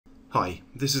Hi,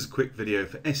 this is a quick video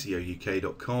for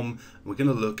SEOUK.com and we're going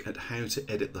to look at how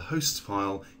to edit the hosts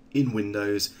file in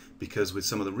Windows, because with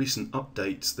some of the recent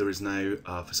updates there is now,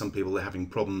 for some people, they're having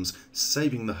problems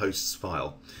saving the hosts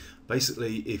file.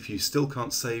 Basically, if you still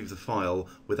can't save the file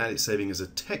without it saving as a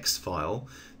text file,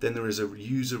 then there is a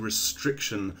user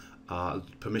restriction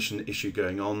permission issue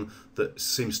going on that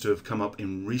seems to have come up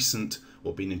in recent,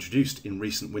 or been introduced in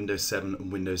recent Windows 7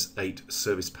 and Windows 8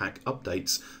 Service Pack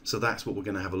updates. So that's what we're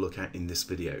going to have a look at in this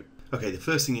video. Okay, the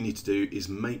first thing you need to do is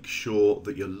make sure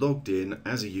that you're logged in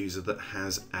as a user that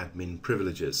has admin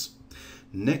privileges.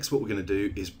 Next, what we're going to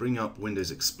do is bring up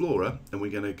Windows Explorer and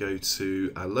we're going to go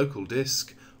to our local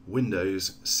disk,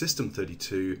 Windows,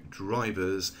 System32,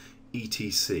 Drivers,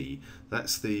 etc.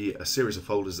 That's a series of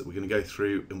folders that we're going to go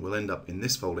through, and we'll end up in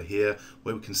this folder here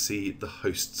where we can see the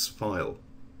hosts file.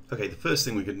 Okay, the first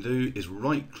thing we're going to do is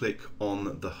right click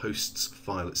on the hosts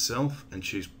file itself and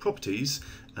choose Properties,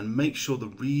 and make sure the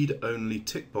read only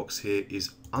tick box here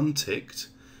is unticked.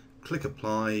 Click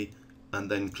Apply and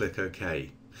then click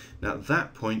OK. Now at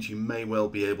that point you may well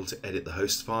be able to edit the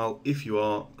host file. If you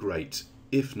are, great.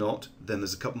 If not, then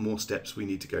there's a couple more steps we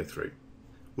need to go through.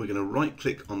 We're going to right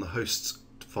click on the hosts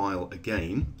file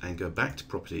again and go back to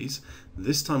Properties.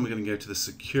 This time we're going to go to the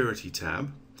Security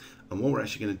tab, and what we're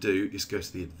actually going to do is go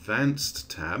to the Advanced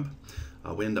tab.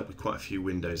 We end up with quite a few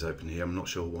windows open here. I'm not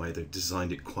sure why they've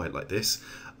designed it quite like this,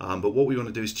 but what we want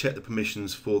to do is check the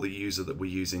permissions for the user that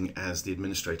we're using as the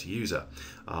administrator user.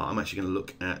 I'm actually going to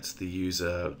look at the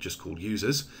user just called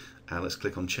Users, and let's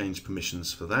click on Change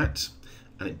Permissions for that,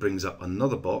 and it brings up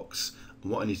another box. And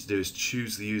what I need to do is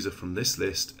choose the user from this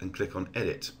list and click on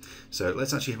Edit. So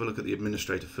let's actually have a look at the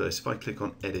administrator first. If I click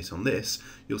on Edit on this,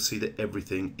 you'll see that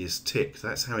everything is ticked.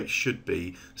 That's how it should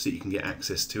be, so that you can get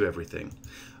access to everything.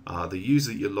 The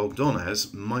user that you're logged on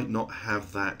as might not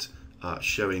have that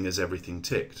showing as everything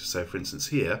ticked. So for instance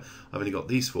here, I've only got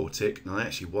these 4 ticked, and I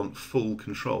actually want full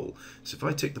control. So if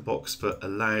I tick the box for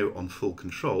Allow on full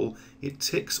control, it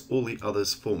ticks all the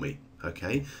others for me.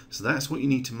 Okay, so that's what you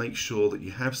need to make sure that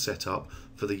you have set up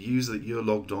for the user that you're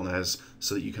logged on as,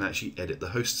 so that you can actually edit the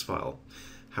hosts file.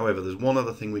 However, there's one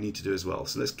other thing we need to do as well.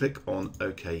 So let's click on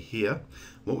OK here.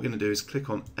 What we're going to do is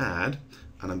click on Add,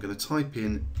 and I'm going to type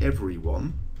in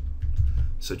everyone.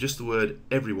 So just the word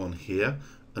everyone here,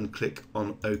 and click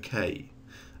on OK.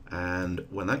 And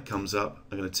when that comes up,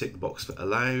 I'm going to tick the box for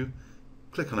Allow,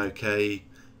 click on OK.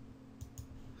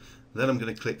 Then I'm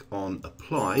going to click on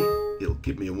Apply. It'll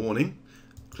give me a warning.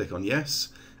 Click on Yes,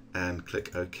 and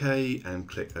click OK, and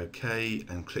click OK,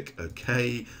 and click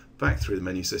OK. Back through the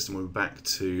menu system, we're back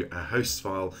to our hosts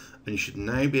file, and you should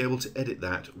now be able to edit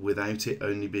that without it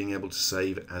only being able to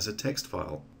save as a text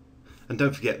file. And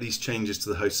don't forget, these changes to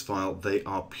the host file, they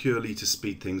are purely to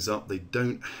speed things up. They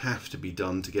don't have to be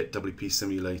done to get WP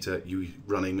Simulator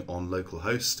running on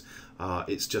localhost.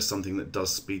 It's just something that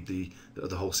does speed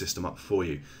the whole system up for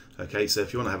you. Okay, so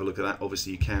if you want to have a look at that,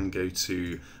 obviously you can go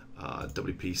to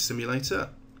WP Simulator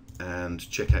and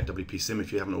check out WP Sim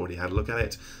if you haven't already had a look at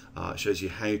it. It shows you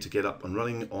how to get up and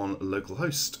running on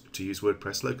localhost to use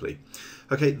WordPress locally.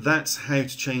 Okay, that's how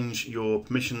to change your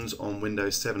permissions on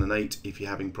Windows 7 and 8 if you're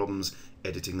having problems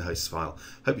editing the host file.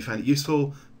 Hope you found it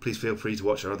useful. Please feel free to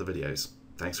watch our other videos.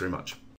 Thanks very much.